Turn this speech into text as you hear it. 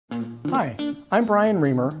Hi, I'm Brian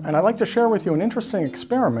Reamer, and I'd like to share with you an interesting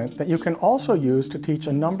experiment that you can also use to teach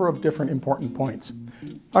a number of different important points.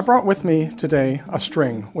 I brought with me today a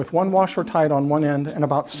string with one washer tied on one end and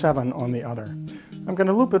about 7 on the other. I'm going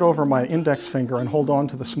to loop it over my index finger and hold on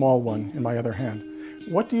to the small one in my other hand.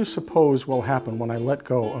 What do you suppose will happen when I let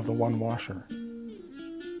go of the one washer?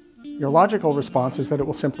 Your logical response is that it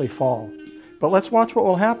will simply fall. But let's watch what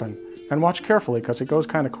will happen, and watch carefully because it goes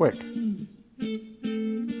kind of quick.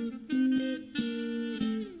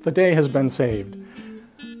 The day has been saved.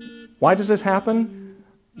 Why does this happen?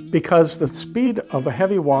 Because the speed of the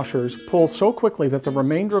heavy washers pulls so quickly that the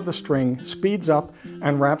remainder of the string speeds up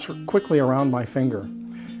and wraps quickly around my finger.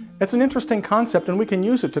 It's an interesting concept, and we can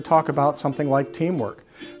use it to talk about something like teamwork,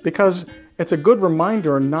 because it's a good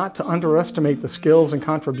reminder not to underestimate the skills and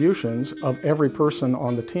contributions of every person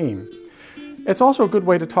on the team. It's also a good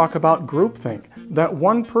way to talk about groupthink, that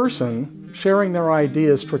one person sharing their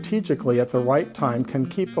ideas strategically at the right time can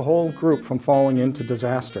keep the whole group from falling into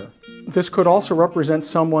disaster. This could also represent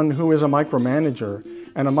someone who is a micromanager,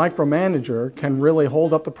 and a micromanager can really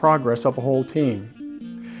hold up the progress of a whole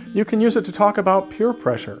team. You can use it to talk about peer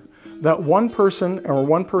pressure, that one person or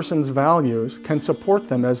one person's values can support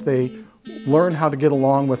them as they learn how to get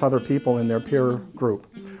along with other people in their peer group.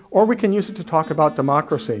 Or we can use it to talk about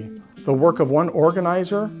democracy. The work of one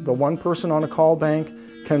organizer, the one person on a call bank,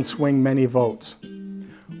 can swing many votes.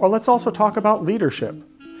 Or let's also talk about leadership,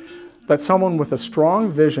 that someone with a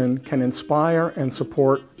strong vision can inspire and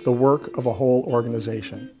support the work of a whole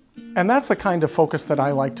organization. And that's the kind of focus that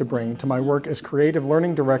I like to bring to my work as Creative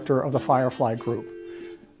Learning Director of the Firefly Group,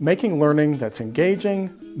 making learning that's engaging,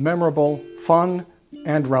 memorable, fun,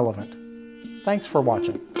 and relevant. Thanks for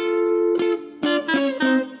watching.